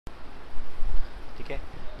ठीक है,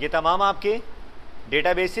 ये तमाम आपके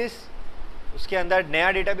डेटाबेसेस। उसके अंदर नया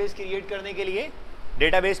डेटाबेस क्रिएट करने के लिए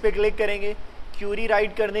डेटाबेस पे क्लिक करेंगे। क्यूरी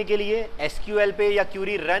राइट करने के लिए एसक्यूएल पे या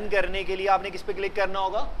क्यूरी रन करने के लिए आपने किस पे क्लिक करना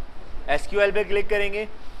होगा, एसक्यूएल पे क्लिक करेंगे।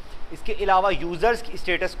 इसके अलावा यूज़र्स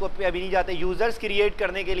स्टेटस को पे अभी नहीं जाते, यूज़र्स क्रिएट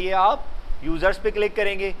करने के लिए आप यूज़र्स पे क्लिक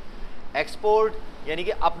करेंगे। एक्सपोर्ट यानी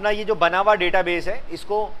कि अपना ये जो बना हुआ डेटाबेस है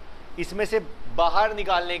इसको इसमें से बाहर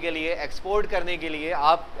निकालने के लिए, एक्सपोर्ट करने के लिए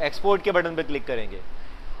आप एक्सपोर्ट के बटन पे क्लिक करेंगे।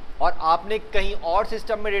 और आपने कहीं और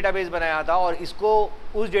सिस्टम में डेटाबेस बनाया था और इसको,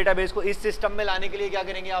 उस डेटाबेस को इस सिस्टम में लाने के लिए क्या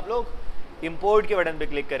करेंगे आप लोग, इंपोर्ट के बटन पे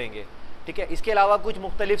क्लिक करेंगे। ठीक है, इसके अलावा कुछ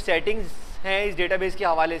मुख्तलिफ सेटिंग्स हैं इस डेटाबेस के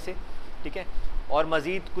हवाले से। ठीक है, और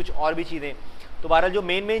मज़ीद कुछ और भी चीज़ें। तो बहरहाल जो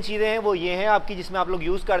मेन चीज़ें हैं वो ये हैं आपकी, जिसमें आप लोग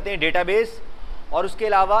यूज़ करते हैं डेटाबेस, और उसके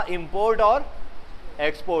अलावा इंपोर्ट और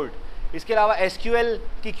एक्सपोर्ट। इसके अलावा एसक्यूएल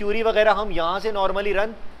की क्यूरी वगैरह हम यहाँ से नॉर्मली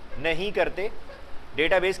रन नहीं करते।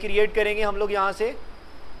 डेटाबेस क्रिएट करेंगे हम लोग यहाँ से,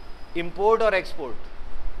 इंपोर्ट और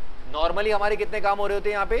एक्सपोर्ट। नॉर्मली हमारे कितने काम हो रहे होते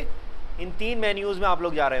हैं यहाँ पे, इन 3 मेन्यूज़ में आप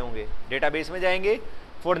लोग जा रहे होंगे। डेटाबेस में जाएंगे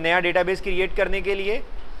फॉर नया डेटाबेस क्रिएट करने के लिए,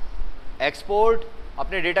 एक्सपोर्ट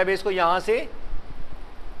अपने डेटाबेस को यहाँ से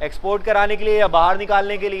एक्सपोर्ट कराने के लिए या बाहर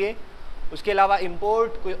निकालने के लिए, उसके अलावा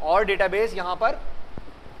इंपोर्ट कोई और डेटाबेस यहाँ पर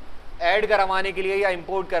ऐड करवाने के लिए या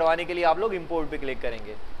इंपोर्ट करवाने के लिए आप लोग इंपोर्ट पे क्लिक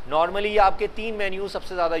करेंगे। नॉर्मली ये आपके 3 मेन्यू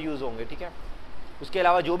सबसे ज़्यादा यूज़ होंगे। ठीक है, उसके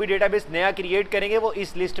अलावा जो भी डेटाबेस नया क्रिएट करेंगे वो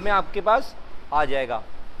इस लिस्ट में आपके पास आ जाएगा।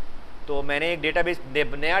 तो मैंने एक डेटाबेस,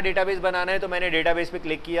 नया डेटाबेस बनाना है तो मैंने डेटाबेस पे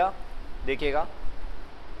क्लिक किया, देखिएगा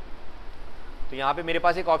तो यहाँ पे मेरे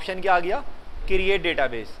पास एक ऑप्शन क्या आ गया, क्रिएट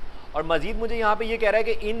डेटाबेस। और मज़ीद मुझे यहाँ पे ये कह रहा है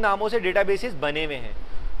कि इन नामों से डेटाबेसेस बने हुए हैं,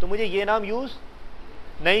 तो मुझे ये नाम यूज़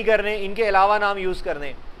नहीं करने, इनके अलावा नाम यूज़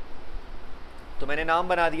करने। तो मैंने नाम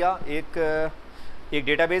बना दिया, एक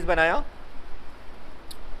डेटाबेस बनाया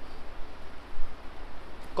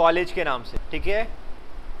कॉलेज के नाम से। ठीक है,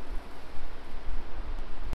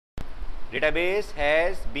 database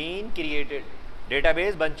has been created,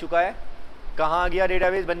 database बन चुका है। कहाँ आ गया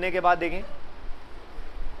डेटाबेस बनने के बाद, देखें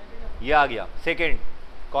ये आ गया सेकंड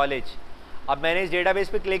कॉलेज। अब मैंने इस डेटाबेस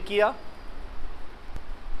पे क्लिक किया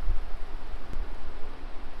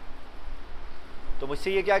तो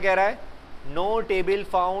मुझसे ये क्या कह रहा है, no table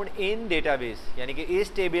found in database, यानी कि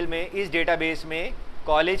इस टेबल में, इस डेटाबेस में,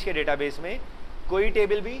 कॉलेज के डेटाबेस में कोई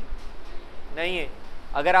टेबल भी नहीं है।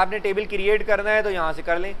 अगर आपने टेबल क्रिएट करना है तो यहाँ से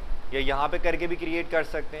कर लें, या यहाँ पे करके भी क्रिएट कर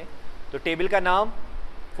सकते हैं। तो टेबल का नाम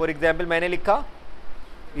फॉर एग्जांपल मैंने लिखा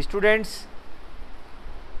स्टूडेंट्स,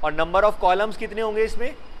 और नंबर ऑफ कॉलम्स कितने होंगे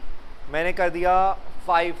इसमें, मैंने कर दिया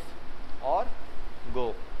 5 और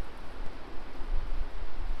गो।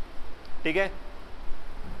 ठीक है,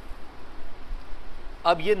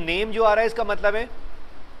 अब ये नेम जो आ रहा है इसका मतलब है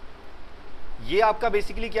ये आपका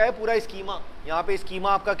बेसिकली क्या है, पूरा स्कीमा, यहाँ पे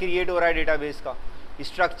स्कीमा आपका क्रिएट हो रहा है डेटाबेस का,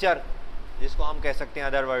 स्ट्रक्चर जिसको हम कह सकते हैं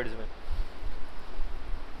अदर वर्ड्स में।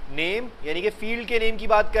 नेम यानी कि फील्ड के नेम की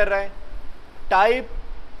बात कर रहा है, टाइप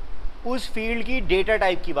उस फील्ड की डेटा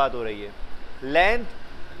टाइप की बात हो रही है,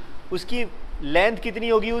 लेंथ उसकी लेंथ कितनी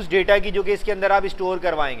होगी उस डेटा की जो कि इसके अंदर आप स्टोर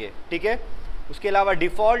करवाएंगे। ठीक है, उसके अलावा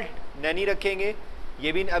डिफ़ॉल्ट नहीं रखेंगे,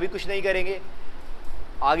 ये भी अभी कुछ नहीं करेंगे।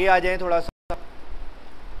 आगे आ जाएं थोड़ा सा,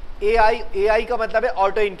 AI का मतलब है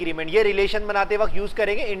ऑटो इंक्रीमेंट, ये रिलेशन बनाते वक्त यूज़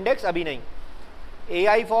करेंगे, इंडेक्स अभी नहीं।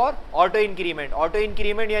 AI for auto increment, auto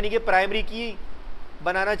increment यानी कि प्राइमरी की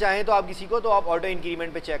बनाना चाहें तो आप किसी को, तो आप ऑटो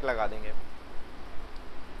इंक्रीमेंट पे चेक लगा देंगे।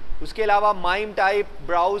 उसके अलावा माइम, टाइप,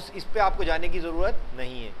 ब्राउज, इस पे आपको जाने की ज़रूरत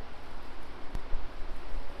नहीं है।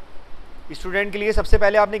 स्टूडेंट के लिए सबसे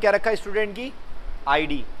पहले आपने क्या रखा, स्टूडेंट की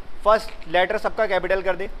आईडी, फर्स्ट लेटर सबका कैपिटल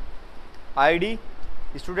कर दे, आईडी,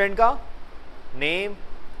 स्टूडेंट का नेम,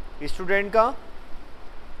 स्टूडेंट का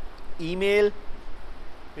ईमेल,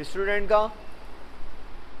 स्टूडेंट का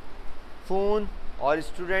फ़ोन, और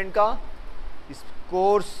स्टूडेंट का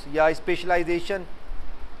कोर्स या स्पेशलाइजेशन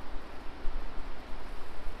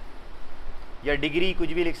या डिग्री, कुछ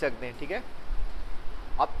भी लिख सकते हैं। ठीक है,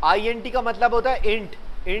 अब INT का मतलब होता है इंट,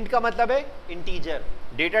 इंट का मतलब है इंटीजर।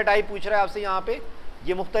 डेटा टाइप पूछ रहा है आपसे यहाँ पे,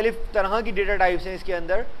 ये मुख्तलिफ तरह की डेटा टाइप्स हैं इसके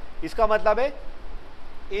अंदर। इसका मतलब है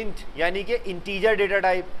इंट यानी कि इंटीजर डेटा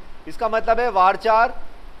टाइप, इसका मतलब है वारचार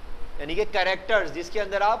यानी कि कैरेक्टर्स, जिसके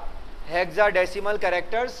अंदर आप हेक्साडेसिमल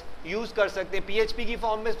कैरेक्टर्स यूज़ कर सकते हैं। PHP की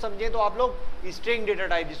फॉर्म में समझें तो आप लोग स्ट्रिंग डेटा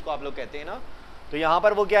टाइप जिसको आप लोग कहते हैं ना, तो यहाँ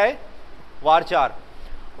पर वो क्या है, वारचार।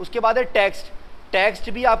 उसके बाद है टेक्स्ट, टेक्स्ट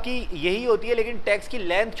भी आपकी यही होती है लेकिन टेक्स्ट की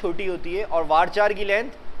लेंथ छोटी होती है और वारचार की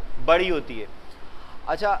लेंथ बड़ी होती है।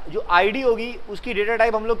 अच्छा, जो आईडी होगी उसकी डेटा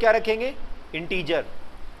टाइप हम लोग क्या रखेंगे, इंटीजर।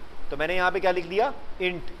 तो मैंने यहाँ पे क्या लिख दिया,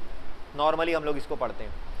 इंट, नॉर्मली हम लोग इसको पढ़ते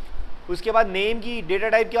हैं। उसके बाद नेम की डेटा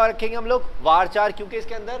टाइप क्या रखेंगे हम लोग, वारचार, क्योंकि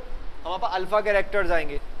इसके अंदर हमारे पास अल्फ़ा कैरेक्टर्स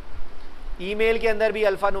आएंगे। ईमेल के अंदर भी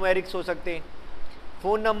अल्फ़ा न्यूमेरिक्स हो सकते हैं।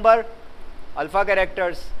 Phone number alpha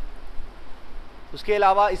characters. उसके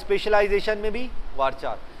अलावा स्पेशलाइजेशन में भी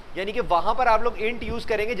वारचार, यानी कि वहाँ पर आप लोग इंट यूज़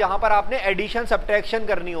करेंगे जहाँ पर आपने एडिशन सब्ट्रैक्शन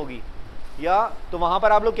करनी होगी, या तो वहाँ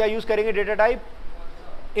पर आप लोग क्या यूज़ करेंगे, डेटा टाइप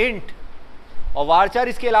इंट। और वारचार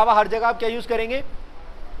इसके अलावा हर जगह आप क्या यूज़ करेंगे,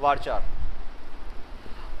 वारचार।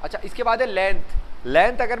 अच्छा, इसके बाद है लेंथ।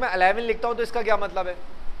 लेंथ अगर मैं 11 लिखता हूँ तो इसका क्या मतलब है,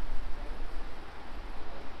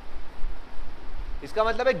 इसका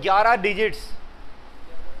मतलब है 11 डिजिट्स।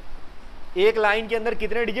 एक लाइन के अंदर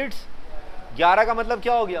कितने डिजिट्स, 11 का मतलब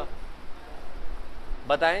क्या हो गया,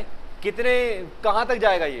 बताएं कितने, कहां तक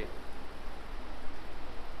जाएगा ये,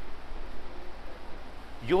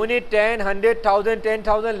 यूनिट, 10, 100,000,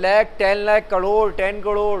 10,000, लाख, 10 लाख, करोड़, 10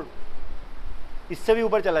 करोड़, इससे भी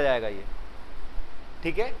ऊपर चला जाएगा ये,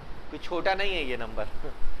 ठीक है, कोई छोटा नहीं है ये नंबर।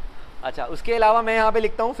 अच्छा, उसके अलावा मैं यहां पे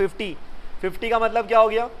लिखता हूं 50। 50 का मतलब क्या हो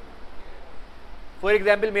गया, फॉर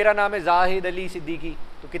एग्जाम्पल मेरा नाम है जाहिद अली सिद्दीकी,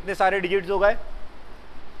 तो कितने सारे डिजिट्स हो गए,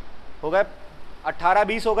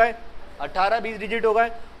 18-20 हो गए, 18-20 डिजिट हो गए,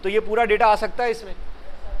 तो ये पूरा डेटा आ सकता है इसमें,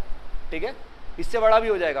 ठीक है। इससे बड़ा भी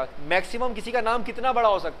हो जाएगा। मैक्सिमम किसी का नाम कितना बड़ा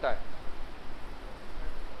हो सकता है,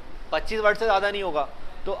 25 वर्ड से ज़्यादा नहीं होगा।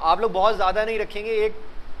 तो आप लोग बहुत ज़्यादा नहीं रखेंगे, एक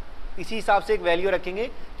इसी हिसाब से एक वैल्यू रखेंगे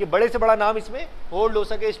कि बड़े से बड़ा नाम इसमें होल्ड हो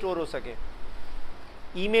सके, स्टोर हो सके।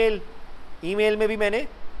 ईमेल, ईमेल में भी मैंने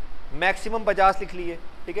मैक्सिमम 50 लिख लिए,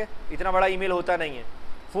 ठीक है, इतना बड़ा ईमेल होता नहीं है।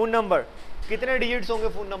 फ़ोन नंबर, कितने डिजिट्स होंगे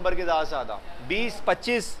फ़ोन नंबर के, ज़्यादा से ज़्यादा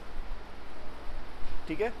 20-25,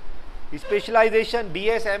 ठीक है। स्पेशलाइजेशन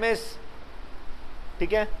BS MS,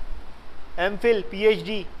 ठीक है। एमफिल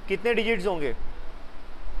PhD, कितने डिजिट्स होंगे,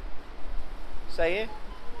 सही है।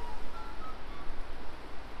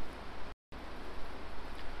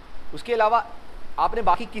 उसके अलावा आपने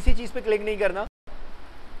बाकी किसी चीज़ पे क्लिक नहीं करना।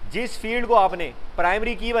 जिस फील्ड को आपने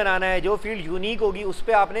प्राइमरी की बनाना है, जो फील्ड यूनिक होगी, उस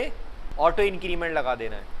पर आपने ऑटो इंक्रीमेंट लगा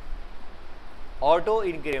देना है, ऑटो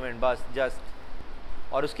इंक्रीमेंट, बस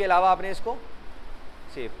जस्ट। और उसके अलावा आपने इसको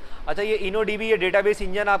सेव। अच्छा, ये InnoDB, ये डेटाबेस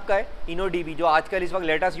इंजन आपका है। InnoDB जो आजकल इस वक्त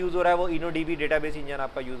लेटेस्ट यूज़ हो रहा है, वो InnoDB डेटाबेस इंजन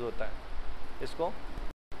आपका यूज़ होता है। इसको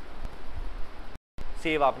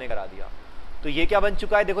सेव आपने करा दिया, तो ये क्या बन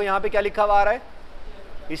चुका है, देखो यहाँ पे क्या लिखा हुआ आ रहा है,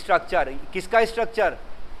 स्ट्रक्चर। किसका स्ट्रक्चर,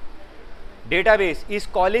 डेटाबेस, इस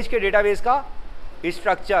कॉलेज के डेटाबेस का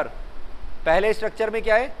स्ट्रक्चर। पहले स्ट्रक्चर में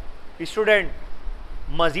क्या है, स्टूडेंट।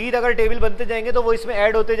 मजीद अगर टेबल बनते जाएंगे तो वो इसमें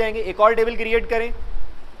ऐड होते जाएंगे। एक और टेबल क्रिएट करें,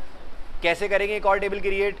 कैसे करेंगे एक और टेबल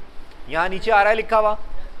क्रिएट, यहाँ नीचे आ रहा है लिखा हुआ,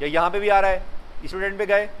 या यहाँ पे भी आ रहा है, स्टूडेंट पे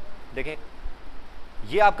गए, देखें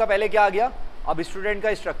ये आपका पहले क्या आ गया, अब स्टूडेंट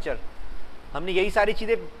का स्ट्रक्चर। हमने यही सारी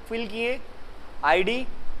चीज़ें फिल की हैं। ID,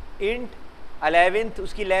 इंट, 11th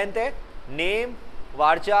उसकी लेंथ है, नेम,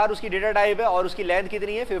 वारचार उसकी डेटा टाइप है, और उसकी लेंथ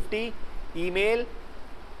कितनी है 50। ईमेल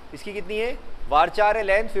इसकी कितनी है, वारचार है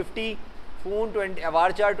लेंथ 50, फ़ोन 20,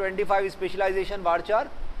 वारचार 25, स्पेशलाइजेशन वारचार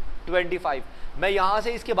 25। मैं यहाँ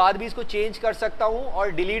से इसके बाद भी इसको चेंज कर सकता हूँ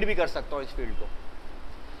और डिलीट भी कर सकता हूँ इस फील्ड को।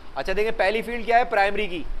 अच्छा देखें, पहली फील्ड क्या है, प्राइमरी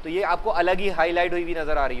की, तो ये आपको अलग ही हाईलाइट हुई भी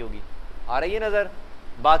नज़र आ रही होगी, आ रही है नज़र,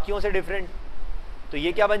 बाकियों से डिफरेंट। तो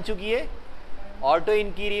ये क्या बन चुकी है, ऑटो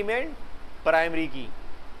इंक्रीमेंट प्राइमरी की।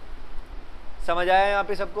 समझ आया यहाँ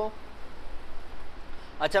पे सबको।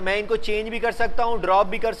 अच्छा, मैं इनको चेंज भी कर सकता हूँ, ड्रॉप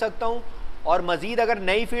भी कर सकता हूँ, और मज़ीद अगर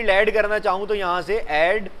नई फील्ड ऐड करना चाहूँ तो यहाँ से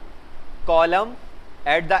add column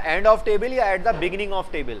at the end of table, या at the beginning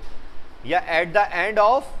of table, या एट द एंड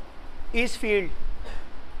ऑफ इस फील्ड,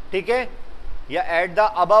 ठीक है, या at the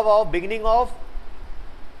above of, beginning of,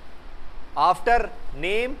 after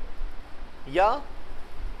name, या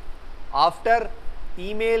आफ्टर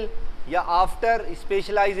ईमेल, या आफ्टर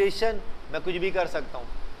स्पेशलाइजेशन। मैं कुछ भी कर सकता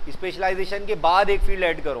हूँ। स्पेशलाइजेशन के बाद एक फील्ड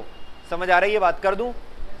ऐड करो, समझ आ रही है बात, कर दूं।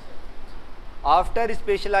 आफ्टर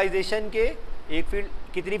स्पेशलाइजेशन के एक फील्ड,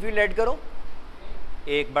 कितनी फील्ड ऐड करो,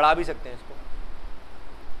 एक, बढ़ा भी सकते हैं इसको।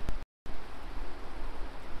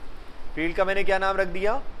 फील्ड का मैंने क्या नाम रख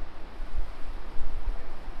दिया,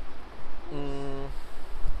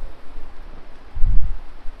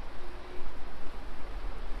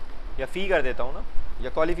 या फी कर देता हूं ना, या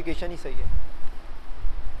क्वालिफिकेशन ही सही है।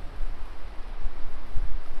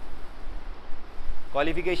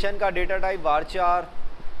 क्वालिफिकेशन का डेटा टाइप वारचार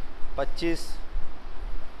 25।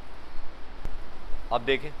 अब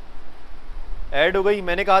देखें ऐड हो गई।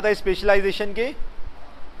 मैंने कहा था स्पेशलाइजेशन के,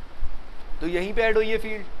 तो यहीं पे ऐड हुई है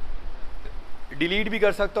फील्ड। डिलीट भी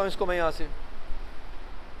कर सकता हूं इसको मैं यहां से।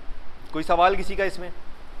 कोई सवाल किसी का इसमें?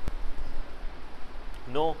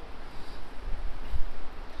 नो।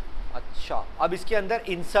 अच्छा, अब इसके अंदर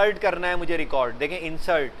इंसर्ट करना है मुझे रिकॉर्ड। देखें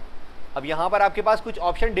इंसर्ट, अब यहां पर आपके पास कुछ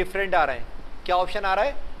ऑप्शन डिफरेंट आ रहे हैं। क्या ऑप्शन आ रहा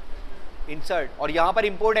है? इंसर्ट, और यहाँ पर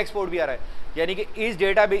इंपोर्ट एक्सपोर्ट भी आ रहा है, यानी कि इस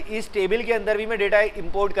डेटा इस टेबल के अंदर भी मैं डेटा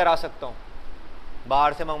इंपोर्ट करा सकता हूँ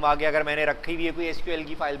बाहर से मंगवा के, अगर मैंने रखी हुई है कोई एसक्यूएल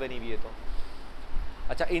की फाइल बनी हुई है तो।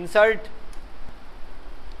 अच्छा, इंसर्ट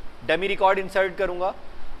डमी रिकॉर्ड इंसर्ट करूँगा।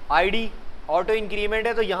 आईडी ऑटो इंक्रीमेंट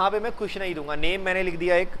है तो यहाँ पे मैं कुछ नहीं दूंगा, नेम मैंने लिख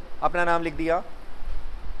दिया, एक अपना नाम लिख दिया,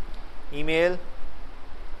 ईमेल,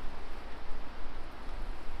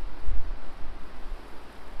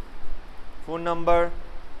 फोन नंबर,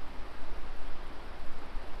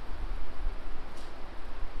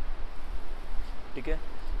 ठीक है,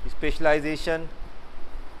 स्पेशलाइजेशन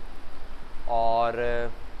और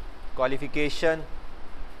क्वालिफिकेशन,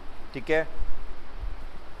 ठीक है,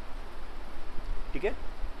 ठीक है,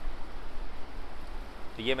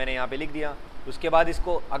 तो ये मैंने यहाँ पे लिख दिया। उसके बाद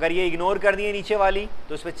इसको अगर ये इग्नोर कर दिए नीचे वाली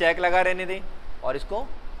तो इस पर चेक लगा रहने दें और इसको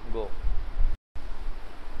गो,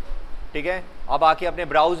 ठीक है। अब आके अपने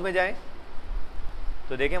ब्राउज में जाएं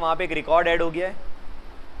तो देखें वहाँ पे एक रिकॉर्ड ऐड हो गया है।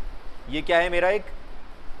 ये क्या है मेरा, एक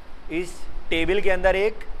इस टेबल के अंदर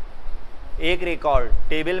एक रिकॉर्ड,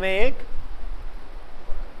 टेबल में एक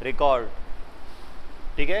रिकॉर्ड,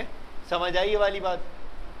 ठीक है, समझ आई ये वाली बात।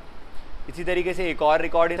 इसी तरीके से एक और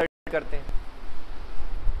रिकॉर्ड इंसर्ट करते हैं।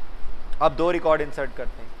 अब 2 रिकॉर्ड इंसर्ट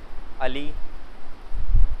करते हैं, अली,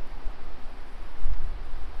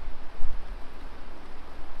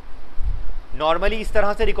 नॉर्मली इस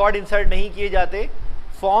तरह से रिकॉर्ड इंसर्ट नहीं किए जाते,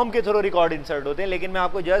 फॉर्म के थ्रू रिकॉर्ड इंसर्ट होते हैं, लेकिन मैं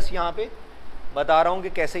आपको जस्ट यहाँ पे बता रहा हूँ कि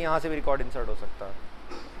कैसे यहाँ से भी रिकॉर्ड इंसर्ट हो सकता है।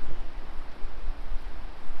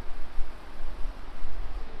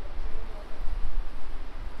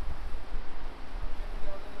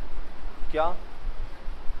 क्या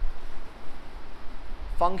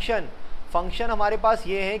फंक्शन हमारे पास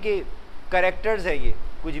ये है कि कैरेक्टर्स है, ये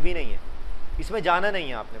कुछ भी नहीं है, इसमें जाना नहीं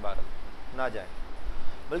है आपने, बाहर ना जाए,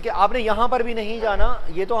 बल्कि आपने यहाँ पर भी नहीं जाना।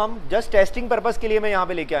 ये तो हम जस्ट टेस्टिंग पर्पस के लिए मैं यहाँ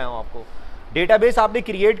पे लेके आया हूँ आपको। डेटाबेस आपने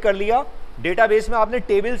क्रिएट कर लिया, डेटाबेस में आपने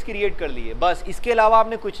टेबल्स क्रिएट कर लिए, बस इसके अलावा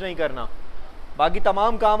आपने कुछ नहीं करना। बाकी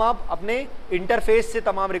तमाम काम आप अपने इंटरफेस से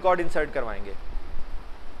तमाम रिकॉर्ड इंसर्ट करवाएंगे।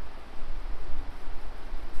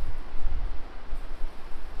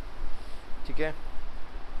 ठीक है,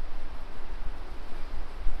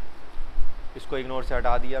 इसको इग्नोर से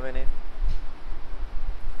हटा दिया मैंने।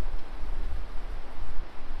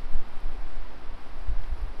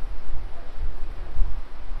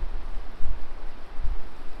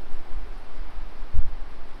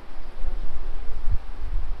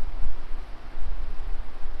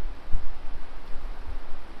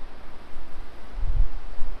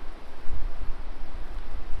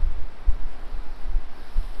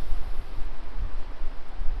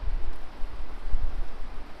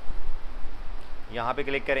 यहाँ पे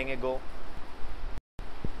क्लिक करेंगे, गो,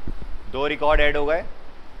 2 रिकॉर्ड ऐड हो गए।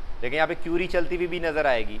 लेकिन यहाँ पे क्यूरी चलती हुई भी नज़र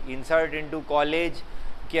आएगी, इंसर्ट इनटू कॉलेज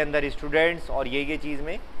के अंदर स्टूडेंट्स, और ये चीज़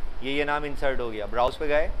में ये नाम इंसर्ट हो गया। ब्राउज पे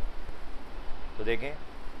गए तो देखें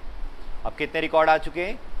अब कितने रिकॉर्ड आ चुके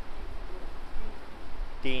हैं,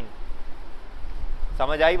 3।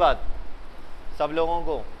 समझ आई बात सब लोगों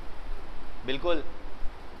को? बिल्कुल।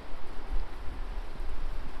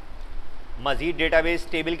 मजीद डेटाबेस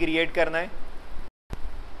टेबल क्रिएट करना है।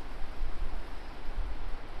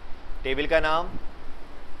 टेबल का नाम,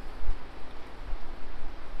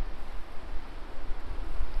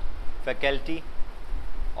 फैकल्टी,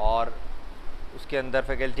 और उसके अंदर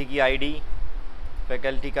फैकल्टी की आईडी,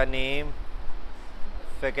 फैकल्टी का नेम,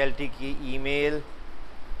 फैकल्टी की ईमेल,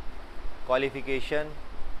 क्वालिफिकेशन।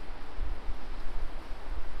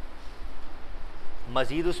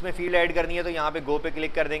 मज़ीद उसमें फील्ड ऐड करनी है तो यहाँ पे गो पे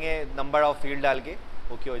क्लिक कर देंगे, नंबर ऑफ फील्ड डाल के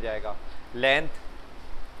ओके हो जाएगा। लेंथ,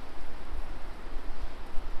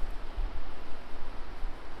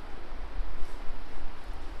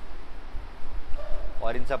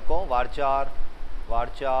 और इन सबको वारचार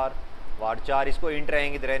वारचार वारचार, इसको इंट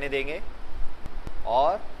रहने देंगे,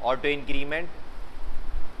 और ऑटो इंक्रीमेंट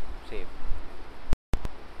सेव।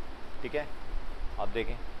 ठीक है, अब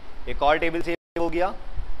देखें एक और टेबल सेव हो गया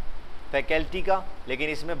फैकल्टी का, लेकिन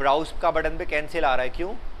इसमें ब्राउज का बटन पे कैंसिल आ रहा है,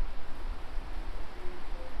 क्यों?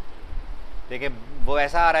 देखिए वो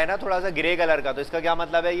ऐसा आ रहा है ना थोड़ा सा ग्रे कलर का, तो इसका क्या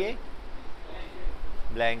मतलब है? ये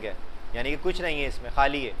ब्लैंक है, यानी कि कुछ नहीं है इसमें,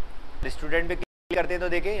 खाली है। स्टूडेंट पे क्लिक करते हैं तो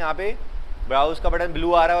देखें यहाँ पे ब्राउज का बटन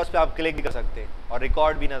ब्लू आ रहा है, उस पर आप क्लिक भी कर सकते हैं और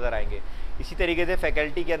रिकॉर्ड भी नजर आएंगे। इसी तरीके से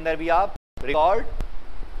फैकल्टी के अंदर भी आप रिकॉर्ड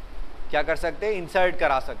क्या कर सकते हैं? इंसर्ट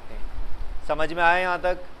करा सकते हैं। समझ में आया यहाँ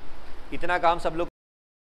तक? इतना काम सब लोग